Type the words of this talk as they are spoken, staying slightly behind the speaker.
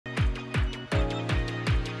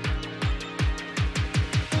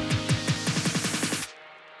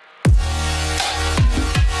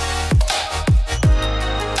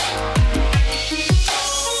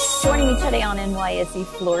downtown NYSE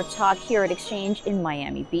floor talk here at Exchange in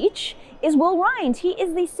Miami Beach is Will Rhind. He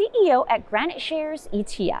is the CEO at GraniteShares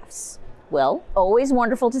ETFs. Will, always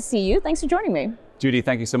wonderful to see you. Thanks for joining me. Judy,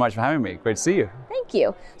 thank you so much for having me. Great to see you. Thank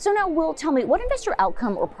you. So now, Will, tell me, what investor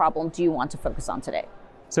outcome or problem do you want to focus on today?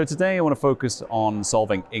 So today I want to focus on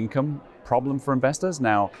solving income problem for investors.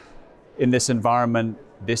 Now, in this environment,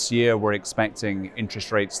 this year we're expecting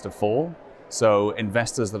interest rates to fall. So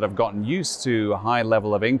investors that have gotten used to a high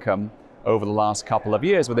level of income over the last couple of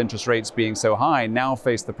years with interest rates being so high now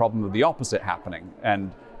face the problem of the opposite happening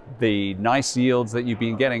and the nice yields that you've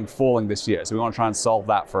been getting falling this year. So we want to try and solve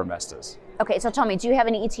that for investors. Okay, so tell me, do you have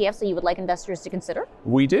any ETFs that you would like investors to consider?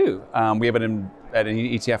 We do. We have an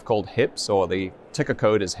ETF called HIPS, or the ticker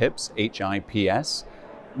code is HIPS, H-I-P-S.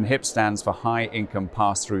 And HIPS stands for High Income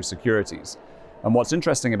Pass-Through Securities. And what's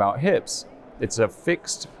interesting about HIPS, it's a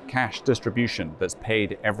fixed cash distribution that's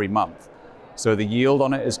paid every month. So the yield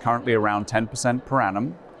on it is currently around 10% per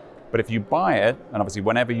annum. But if you buy it, and obviously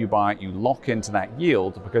whenever you buy it, you lock into that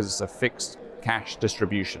yield because it's a fixed cash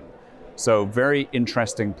distribution. So very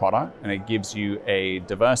interesting product, and it gives you a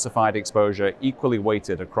diversified exposure equally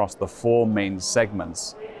weighted across the four main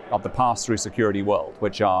segments of the pass-through security world,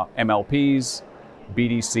 which are MLPs,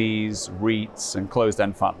 BDCs, REITs, and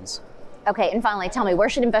closed-end funds. Okay, and finally, tell me, where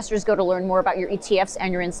should investors go to learn more about your ETFs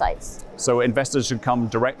and your insights? So investors should come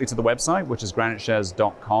directly to the website, which is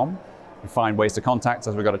graniteshares.com. You find ways to contact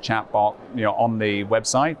us. We've got a chat bot, on the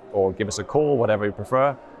website, or give us a call, whatever you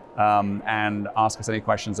prefer, and ask us any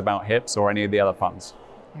questions about HIPS or any of the other funds.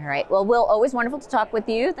 All right. Well, Will, always wonderful to talk with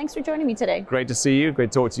you. Thanks for joining me today. Great to see you.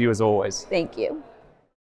 Great to talk to you as always. Thank you.